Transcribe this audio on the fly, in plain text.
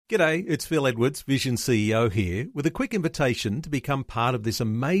G'day, it's Phil Edwards, Vision CEO here, with a quick invitation to become part of this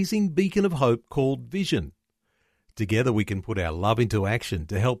amazing beacon of hope called Vision. Together we can put our love into action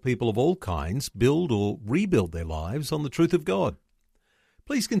to help people of all kinds build or rebuild their lives on the truth of God.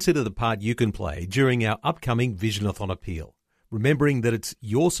 Please consider the part you can play during our upcoming Visionathon appeal, remembering that it's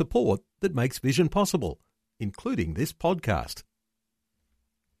your support that makes Vision possible, including this podcast.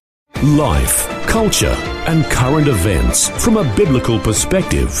 Life, culture, and current events from a biblical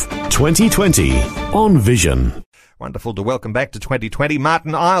perspective. 2020 on Vision. Wonderful to welcome back to 2020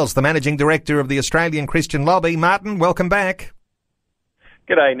 Martin Iles, the Managing Director of the Australian Christian Lobby. Martin, welcome back.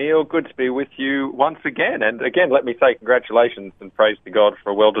 G'day, Neil. Good to be with you once again. And again, let me say congratulations and praise to God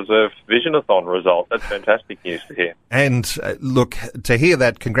for a well-deserved Visionathon result. That's fantastic news to hear. And look, to hear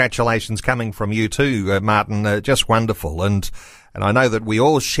that, congratulations coming from you too, Martin, just wonderful. And I know that we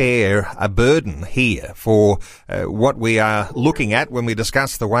all share a burden here for what we are looking at when we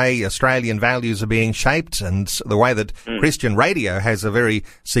discuss the way Australian values are being shaped and the way that Christian radio has a very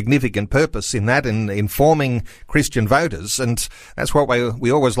significant purpose in that, in informing Christian voters. And that's what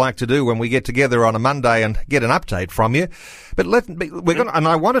we always like to do when we get together on a Monday and get an update from you. But and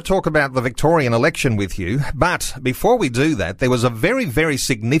I want to talk about the Victorian election with you. But before we do that, there was a very, very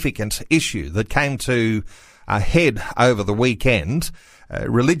significant issue that came to ahead over the weekend.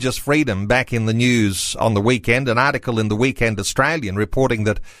 Religious freedom back in the news on the weekend. An article in the Weekend Australian reporting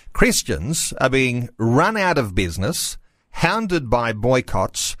that Christians are being run out of business, hounded by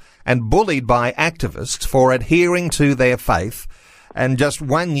boycotts, and bullied by activists for adhering to their faith, and just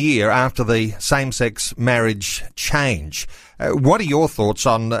 1 year after the same-sex marriage change. What are your thoughts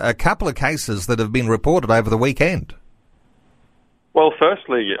on a couple of cases that have been reported over the weekend? Well,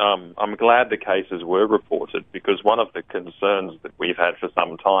 firstly, I'm glad the cases were reported, because one of the concerns that we've had for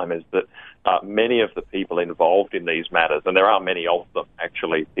some time is that many of the people involved in these matters, and there are many of them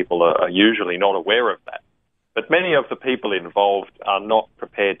actually, people are usually not aware of that, but many of the people involved are not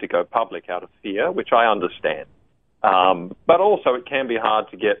prepared to go public out of fear, which I understand. But also it can be hard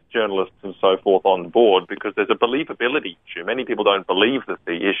to get journalists and so forth on board because there's a believability issue. Many people don't believe that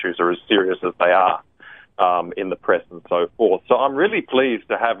the issues are as serious as they are in the press and so forth. So I'm really pleased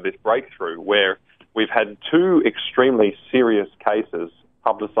to have this breakthrough where we've had two extremely serious cases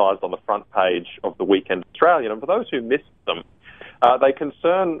publicised on the front page of the Weekend Australian. And for those who missed them, they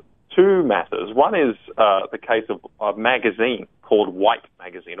concern two matters. One is the case of a magazine called White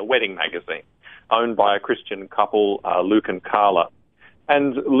Magazine, a wedding magazine, owned by a Christian couple, Luke and Carla.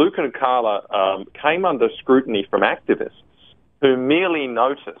 And Luke and Carla came under scrutiny from activists who merely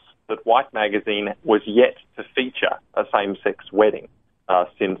noticed that White Magazine was yet to feature a same-sex wedding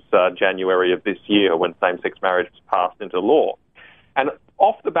since January of this year, when same-sex marriage was passed into law. And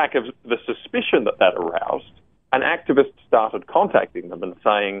off the back of the suspicion that aroused, an activist started contacting them and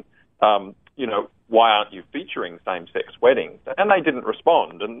saying, why aren't you featuring same-sex weddings? And they didn't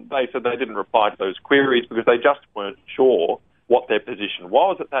respond. And they said they didn't reply to those queries because they just weren't sure what their position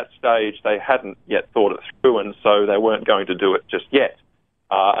was at that stage. They hadn't yet thought it through, and so they weren't going to do it just yet.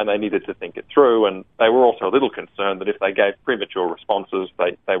 And they needed to think it through. And they were also a little concerned that if they gave premature responses,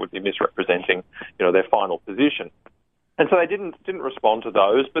 they would be misrepresenting, their final position. And so they didn't respond to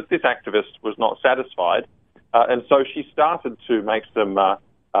those, but this activist was not satisfied. And so she started to make some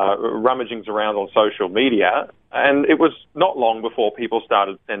rummagings around on social media, and it was not long before people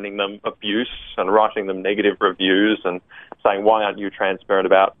started sending them abuse and writing them negative reviews and saying, why aren't you transparent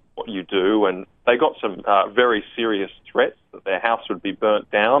about what you do? And they got some very serious threats that their house would be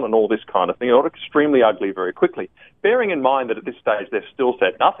burnt down and all this kind of thing. It got extremely ugly very quickly, bearing in mind that at this stage they've still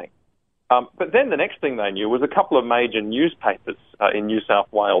said nothing. But then the next thing they knew was a couple of major newspapers in New South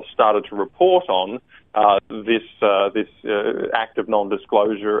Wales started to report on this act of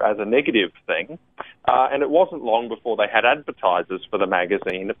non-disclosure as a negative thing. And it wasn't long before they had advertisers for the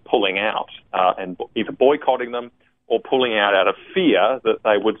magazine pulling out and either boycotting them or pulling out of fear that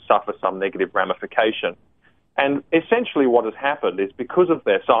they would suffer some negative ramification. And essentially what has happened is, because of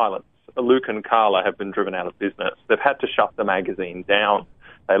their silence, Luke and Carla have been driven out of business. They've had to shut the magazine down.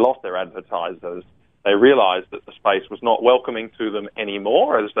 They lost their advertisers. They realised that the space was not welcoming to them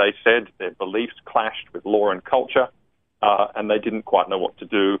anymore. As they said, their beliefs clashed with law and culture, and they didn't quite know what to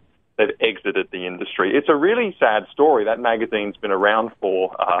do. They've exited the industry. It's a really sad story. That magazine's been around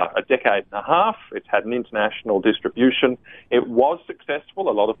for a decade and a half. It's had an international distribution. It was successful.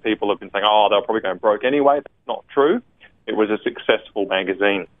 A lot of people have been saying, they're probably going broke anyway. That's not true. It was a successful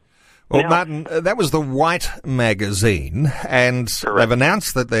magazine. Well, Martin, that was the White Magazine, and Correct. They've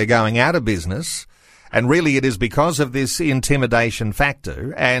announced that they're going out of business. And really it is because of this intimidation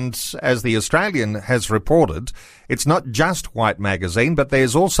factor. And as the Australian has reported, it's not just White Magazine, but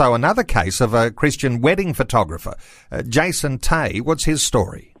there's also another case of a Christian wedding photographer, Jason Tay. What's his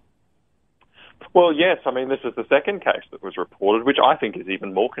story? Well, yes, I mean, this is the second case that was reported, which I think is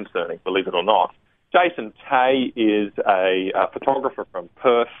even more concerning, believe it or not. Jason Tay is a photographer from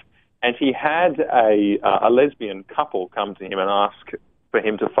Perth, and he had a lesbian couple come to him and ask for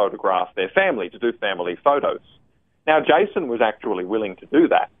him to photograph their family, to do family photos. Now, Jason was actually willing to do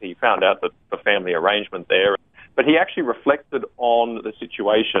that. He found out that the family arrangement there, but he actually reflected on the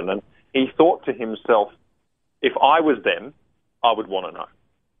situation, and he thought to himself, if I was them, I would want to know.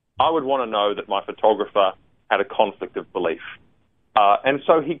 I would want to know that my photographer had a conflict of belief. And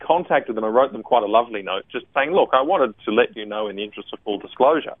so he contacted them and wrote them quite a lovely note just saying, look, I wanted to let you know in the interest of full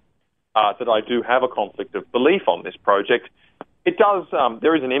disclosure that I do have a conflict of belief on this project. It does,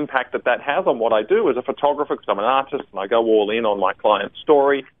 there is an impact that has on what I do as a photographer because I'm an artist and I go all in on my client's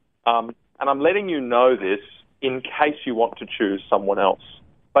story. And I'm letting you know this in case you want to choose someone else.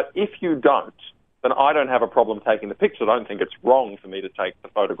 But if you don't, then I don't have a problem taking the picture. I don't think it's wrong for me to take the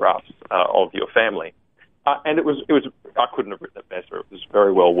photographs of your family. And it was. I couldn't have written it better. It was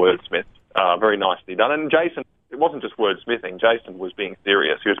very well wordsmithed, very nicely done. And Jason, it wasn't just wordsmithing. Jason was being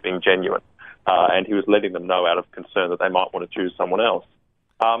serious. He was being genuine, and he was letting them know out of concern that they might want to choose someone else.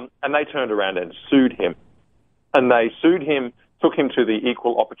 And they turned around and sued him. And they sued him, took him to the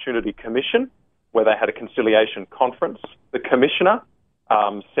Equal Opportunity Commission, where they had a conciliation conference. The commissioner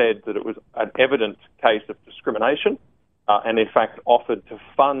said that it was an evident case of discrimination, and in fact offered to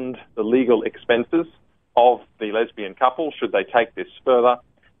fund the legal expenses of the lesbian couple should they take this further.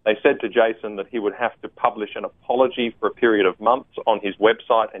 They said to Jason that he would have to publish an apology for a period of months on his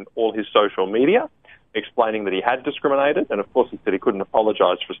website and all his social media, explaining that he had discriminated, and of course he said he couldn't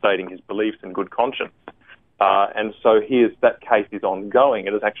apologise for stating his beliefs in good conscience. And so that case is ongoing.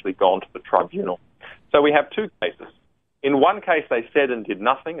 It has actually gone to the tribunal. So we have two cases. In one case, they said and did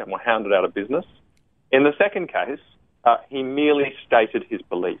nothing and were hounded out of business. In the second case, he merely stated his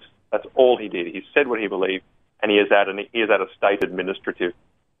beliefs. That's all he did. He said what he believed, and he is at a state administrative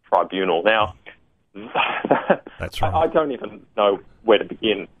tribunal. Now, that's right. I don't even know where to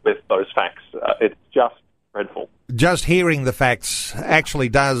begin with those facts. It's just dreadful. Just hearing the facts actually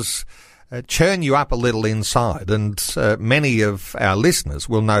does churn you up a little inside, and many of our listeners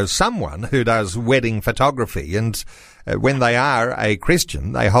will know someone who does wedding photography, and when they are a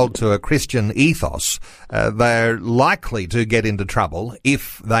Christian, they hold to a Christian ethos. They're likely to get into trouble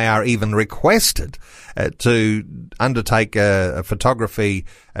if they are even requested to undertake a photography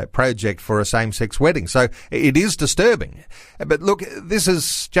project for a same-sex wedding. So it is disturbing. But look, this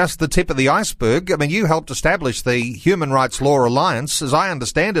is just the tip of the iceberg. I mean, you helped establish the Human Rights Law Alliance. As I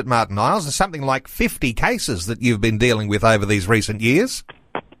understand it, Martin Iles, there's something like 50 cases that you've been dealing with over these recent years.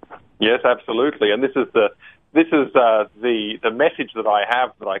 Yes, absolutely. And this is the message that I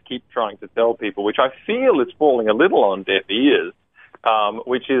have that I keep trying to tell people, which I feel is falling a little on deaf ears,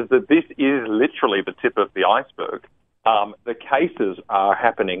 which is that this is literally the tip of the iceberg. The cases are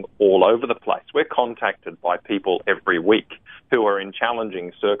happening all over the place. We're contacted by people every week who are in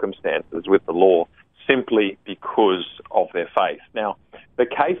challenging circumstances with the law simply because of their faith. Now, the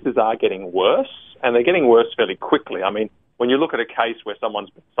cases are getting worse, and they're getting worse fairly quickly. I mean, when you look at a case where someone's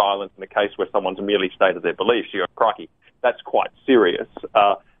been silent and a case where someone's merely stated their beliefs, you go, crikey, that's quite serious.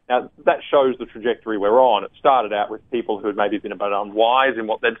 Now, that shows the trajectory we're on. It started out with people who had maybe been a bit unwise in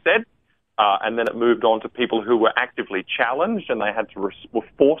what they'd said, and then it moved on to people who were actively challenged and they were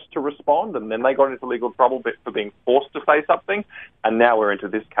forced to respond, and then they got into legal trouble for being forced to say something, and now we're into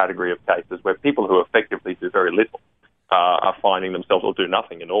this category of cases where people who effectively do very little are finding themselves, or do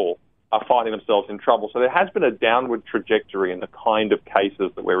nothing at all, are finding themselves in trouble. So there has been a downward trajectory in the kind of cases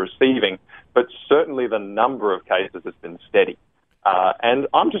that we're receiving, but certainly the number of cases has been steady. And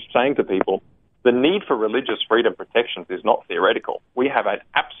I'm just saying to people, the need for religious freedom protections is not theoretical. We have an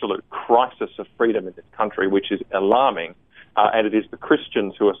absolute crisis of freedom in this country, which is alarming, and it is the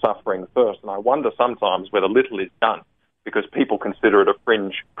Christians who are suffering first. And I wonder sometimes whether little is done because people consider it a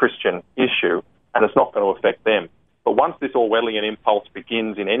fringe Christian issue, and it's not going to affect them. But once this Orwellian impulse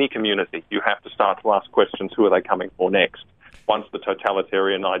begins in any community, you have to start to ask questions, who are they coming for next? Once the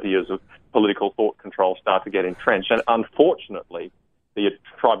totalitarian ideas of political thought control start to get entrenched. And unfortunately, the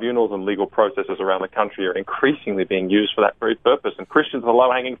tribunals and legal processes around the country are increasingly being used for that very purpose, and Christians are the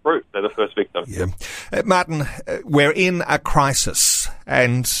low-hanging fruit. They're the first victim. Yeah. Martin, we're in a crisis,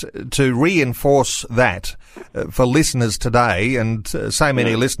 and to reinforce that for listeners today, and so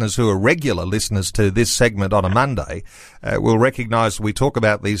many listeners who are regular listeners to this segment on a Monday, will recognise we talk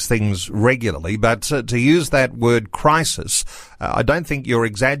about these things regularly, but to use that word crisis, I don't think you're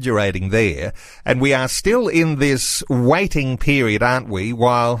exaggerating there, and we are still in this waiting period, aren't we,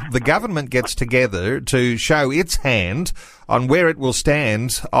 while the government gets together to show its hand on where it will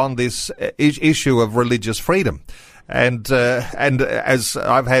stand on this issue of religious freedom. And as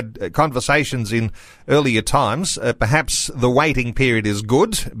I've had conversations in earlier times, perhaps the waiting period is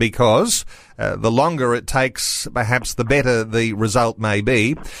good because the longer it takes, perhaps the better the result may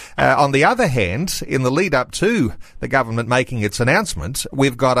be. On the other hand, in the lead up to the government making its announcement,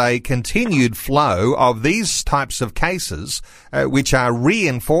 we've got a continued flow of these types of cases, which are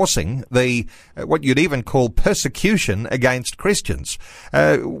reinforcing the what you'd even call persecution against Christians.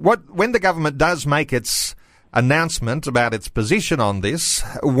 When the government does make its announcement about its position on this,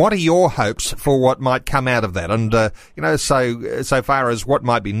 what are your hopes for what might come out of that? And so far as what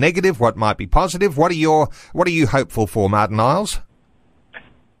might be negative, what might be positive, what are you hopeful for, Martin Iles?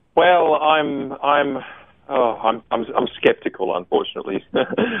 Well, I'm sceptical, unfortunately,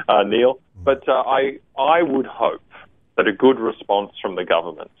 Neil. But I would hope that a good response from the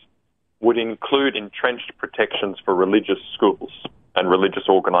government would include entrenched protections for religious schools and religious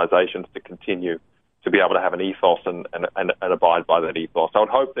organisations to continue to be able to have an ethos and abide by that ethos. I would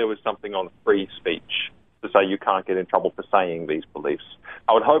hope there was something on free speech to say you can't get in trouble for saying these beliefs.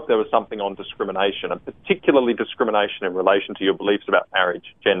 I would hope there was something on discrimination, and particularly discrimination in relation to your beliefs about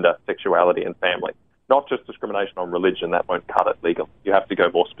marriage, gender, sexuality and family. Not just discrimination on religion, that won't cut it legally. You have to go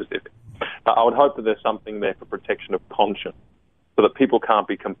more specific. I would hope that there's something there for protection of conscience, so that people can't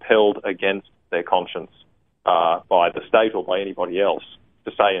be compelled against their conscience by the state or by anybody else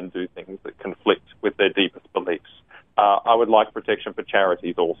to say and do things that conflict with their deepest beliefs. I would like protection for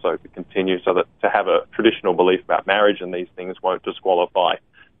charities also to continue, so that to have a traditional belief about marriage and these things won't disqualify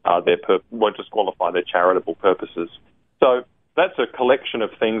their charitable purposes. So that's a collection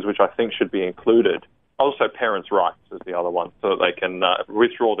of things which I think should be included. Also, parents' rights is the other one, so that they can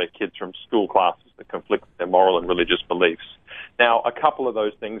withdraw their kids from school classes that conflict with their moral and religious beliefs. Now, a couple of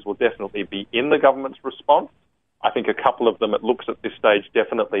those things will definitely be in the government's response. I think a couple of them, it looks at this stage,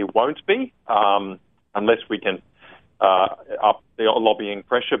 definitely won't be, unless we can up the lobbying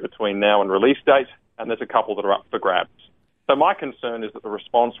pressure between now and release date, and there's a couple that are up for grabs. So my concern is that the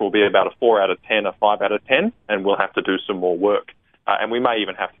response will be about a 4 out of 10, a 5 out of 10, and we'll have to do some more work. And we may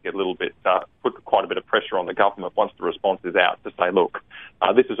even have to get a little bit, put quite a bit of pressure on the government once the response is out to say, look,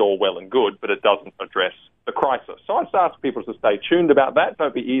 this is all well and good, but it doesn't address the crisis. So I'd ask people to stay tuned about that.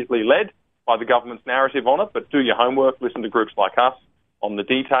 Don't be easily led by the government's narrative on it, but do your homework, listen to groups like us on the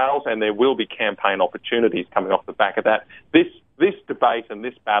details, and there will be campaign opportunities coming off the back of that. This debate and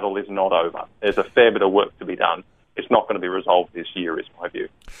this battle is not over. There's a fair bit of work to be done. It's not going to be resolved this year, is my view.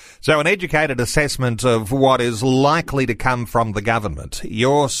 So an educated assessment of what is likely to come from the government,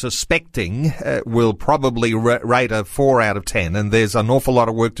 you're suspecting will probably rate a 4 out of 10, and there's an awful lot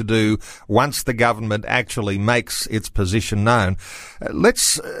of work to do once the government actually makes its position known.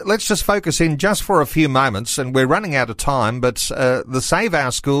 Let's just focus in just for a few moments, and we're running out of time, but the Save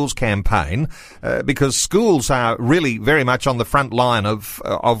Our Schools campaign, because schools are really very much on the front line of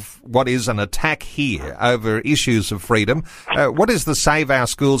what is an attack here over issues of freedom. What is the Save Our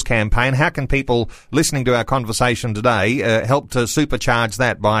Schools campaign? How can people listening to our conversation today help to supercharge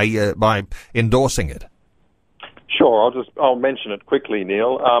that by endorsing it? Sure, I'll mention it quickly,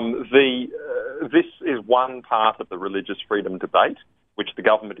 Neil. This is one part of the religious freedom debate, which the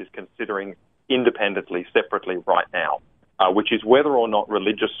government is considering independently, separately right now, which is whether or not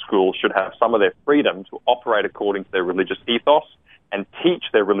religious schools should have some of their freedom to operate according to their religious ethos and teach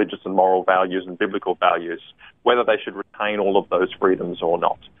their religious and moral values and biblical values, whether they should retain all of those freedoms or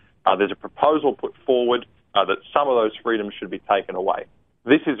not. There's a proposal put forward that some of those freedoms should be taken away.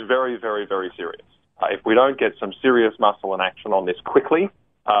 This is very, very, very serious. If we don't get some serious muscle and action on this quickly,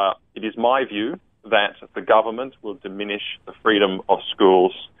 it is my view that the government will diminish the freedom of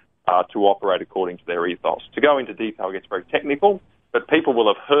schools to operate according to their ethos. To go into detail gets very technical, but people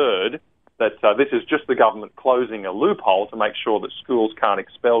will have heard that this is just the government closing a loophole to make sure that schools can't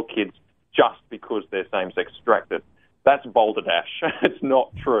expel kids just because they're same-sex attracted. That's balderdash. It's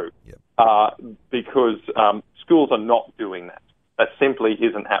not true. Yep. Because schools are not doing that. That simply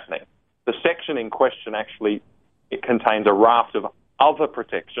isn't happening. The section in question actually, it contains a raft of other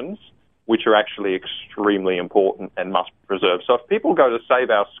protections which are actually extremely important and must be preserved. So if people go to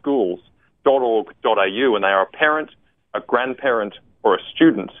saveourschools.org.au and they are a parent, a grandparent, or a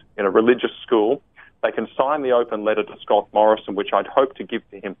student in a religious school, they can sign the open letter to Scott Morrison, which I'd hope to give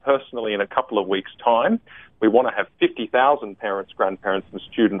to him personally in a couple of weeks' time. We want to have 50,000 parents, grandparents, and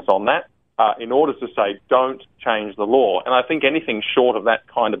students on that in order to say, don't change the law. And I think anything short of that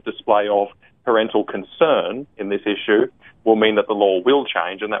kind of display of parental concern in this issue will mean that the law will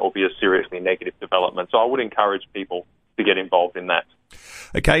change, and that will be a seriously negative development. So I would encourage people to get involved in that.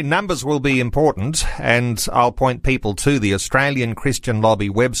 Okay, numbers will be important, and I'll point people to the Australian Christian Lobby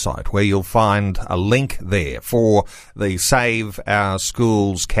website, where you'll find a link there for the Save Our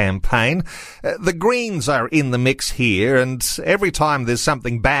Schools campaign. The Greens are in the mix here, and every time there's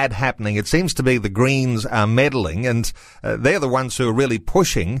something bad happening, it seems to be the Greens are meddling, and they're the ones who are really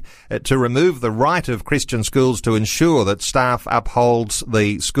pushing to remove the right of Christian schools to ensure that staff upholds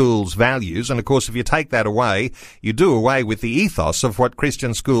the school's values. And of course, if you take that away, you do away with the ethos of what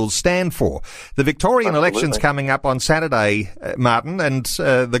Christian schools stand for. The Victorian election's coming up on Saturday, Martin, and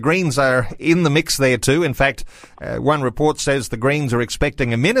the Greens are in the mix there too. In fact, one report says the Greens are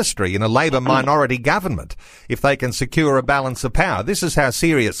expecting a ministry in a Labor minority government if they can secure a balance of power. This is how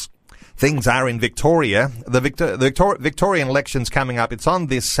serious things are in Victoria. The Victorian election's coming up. It's on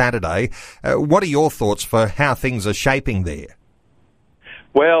this Saturday. What are your thoughts for how things are shaping there?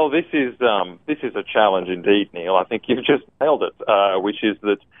 Well, this is a challenge indeed, Neil. I think you've just nailed it, which is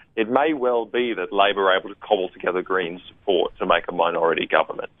that it may well be that Labor are able to cobble together Green support to make a minority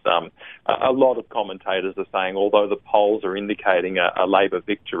government. A lot of commentators are saying, although the polls are indicating a Labor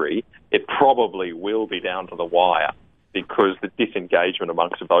victory, it probably will be down to the wire because the disengagement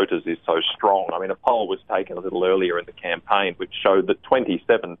amongst voters is so strong. I mean, a poll was taken a little earlier in the campaign which showed that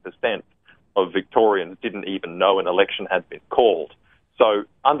 27% of Victorians didn't even know an election had been called. So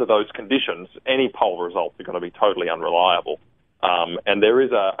under those conditions, any poll results are going to be totally unreliable. And there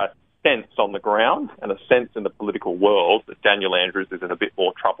is a sense on the ground and a sense in the political world that Daniel Andrews is in a bit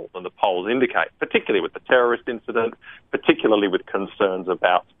more trouble than the polls indicate, particularly with the terrorist incident, particularly with concerns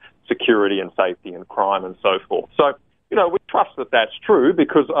about security and safety and crime and so forth. So, you know, we trust that that's true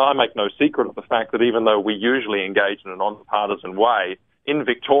because I make no secret of the fact that even though we usually engage in a non-partisan way, in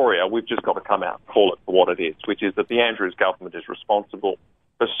Victoria, we've just got to come out and call it for what it is, which is that the Andrews government is responsible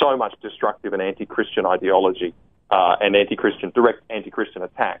for so much destructive and anti-Christian ideology and direct anti-Christian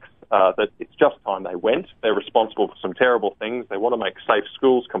attacks that it's just time they went. They're responsible for some terrible things. They want to make safe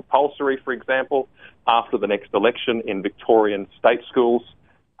schools compulsory, for example, after the next election in Victorian state schools.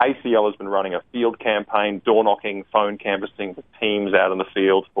 ACL has been running a field campaign, door-knocking, phone canvassing with teams out in the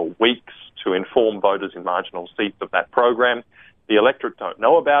field for weeks to inform voters in marginal seats of that program. The electorate don't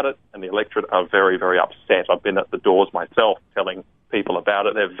know about it, and the electorate are very, very upset. I've been at the doors myself telling people about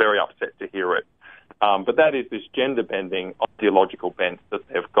it. They're very upset to hear it. But that is this gender-bending ideological bent that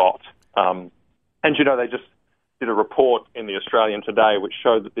they've got. And, you know, they just did a report in the Australian today which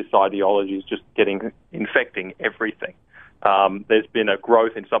showed that this ideology is just infecting everything. There's been a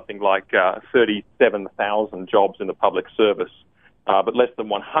growth in something like 37,000 jobs in the public service, but less than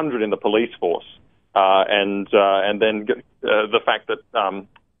 100 in the police force. And then the fact that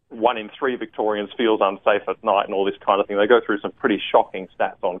 1 in 3 Victorians feels unsafe at night and all this kind of thing. They go through some pretty shocking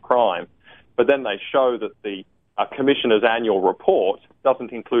stats on crime. But then they show that the Commissioner's annual report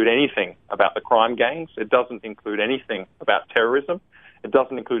doesn't include anything about the crime gangs. It doesn't include anything about terrorism. It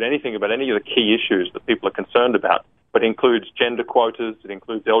doesn't include anything about any of the key issues that people are concerned about, but it includes gender quotas, it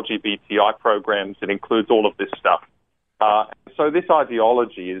includes LGBTI programs, it includes all of this stuff. So this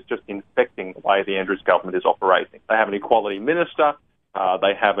ideology is just infecting the way the Andrews government is operating. They have an equality minister,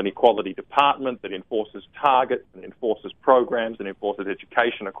 they have an equality department that enforces targets and enforces programs and enforces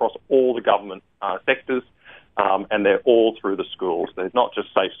education across all the government sectors, and they're all through the schools. There's not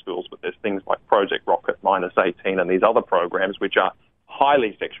just safe schools, but there's things like Project Rocket, -18, and these other programs which are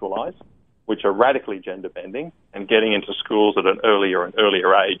highly sexualised, which are radically gender-bending and getting into schools at an earlier and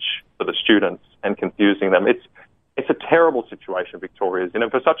earlier age for the students and confusing them. It's a terrible situation Victoria is in,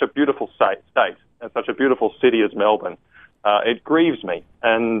 and for such a beautiful state and such a beautiful city as Melbourne, it grieves me.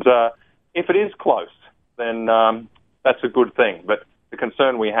 And if it is close, then that's a good thing. But the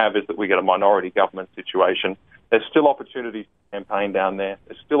concern we have is that we get a minority government situation. There's still opportunities to campaign down there.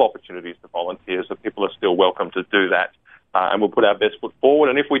 There's still opportunities to volunteer, so people are still welcome to do that. And we'll put our best foot forward.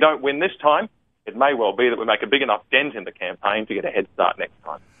 And if we don't win this time, it may well be that we make a big enough dent in the campaign to get a head start next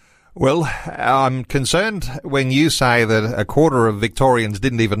time. Well, I'm concerned when you say that a quarter of Victorians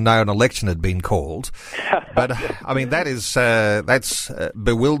didn't even know an election had been called. But, I mean, that's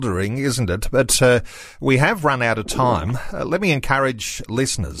bewildering, isn't it? But we have run out of time. Let me encourage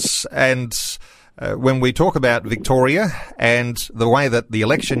listeners, and when we talk about Victoria and the way that the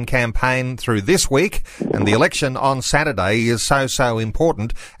election campaign through this week and the election on Saturday is so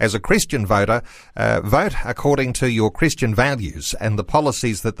important, as a Christian voter, vote according to your Christian values and the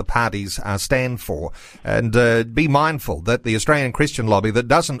policies that the parties stand for. And be mindful that the Australian Christian lobby, that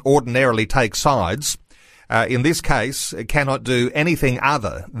doesn't ordinarily take sides, in this case, cannot do anything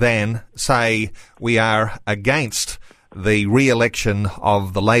other than say we are against the re-election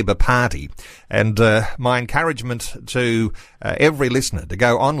of the Labor Party. And my encouragement to every listener to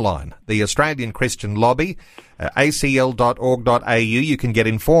go online, the Australian Christian Lobby, acl.org.au. You can get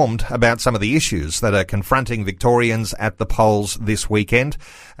informed about some of the issues that are confronting Victorians at the polls this weekend.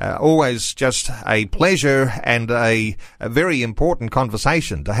 Always just a pleasure and a very important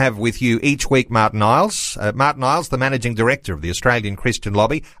conversation to have with you each week, Martin Iles. Martin Iles, the Managing Director of the Australian Christian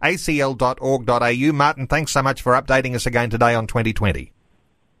Lobby, acl.org.au. Martin, thanks so much for updating us again today on 2020.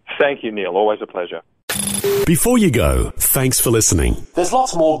 Thank you, Neil. Always a pleasure. Before you go, thanks for listening. There's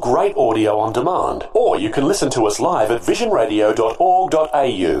lots more great audio on demand, or you can listen to us live at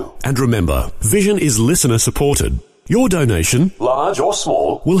visionradio.org.au. And remember, Vision is listener supported. Your donation, large or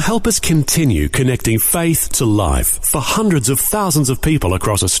small, will help us continue connecting faith to life for hundreds of thousands of people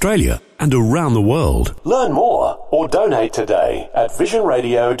across Australia and around the world. Learn more or donate today at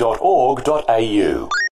visionradio.org.au.